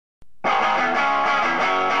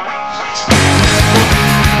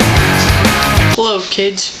Hello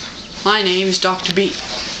kids, my name is Dr.Bean.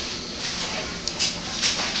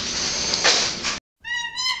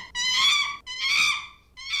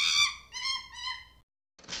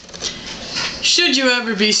 Should you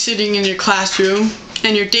ever be sitting in your classroom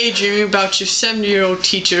and you're daydreaming about your 70-year-old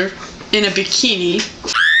teacher in a bikini,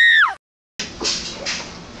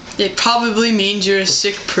 it probably means you're a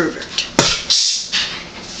sick pervert.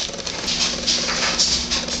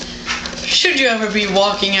 Should you ever be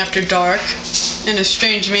walking after dark and a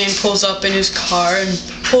strange man pulls up in his car and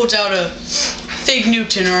pulls out a Fig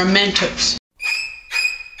Newton or a Mentos,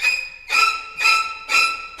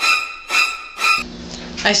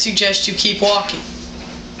 I suggest you keep walking.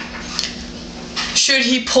 Should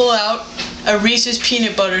he pull out a Reese's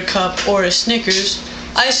peanut butter cup or a Snickers,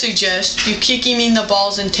 I suggest you kick him in the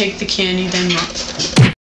balls and take the candy, then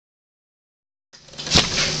run.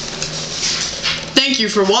 Thank you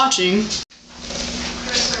for watching.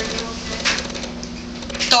 Chris, are you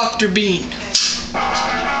okay? Dr. Bean.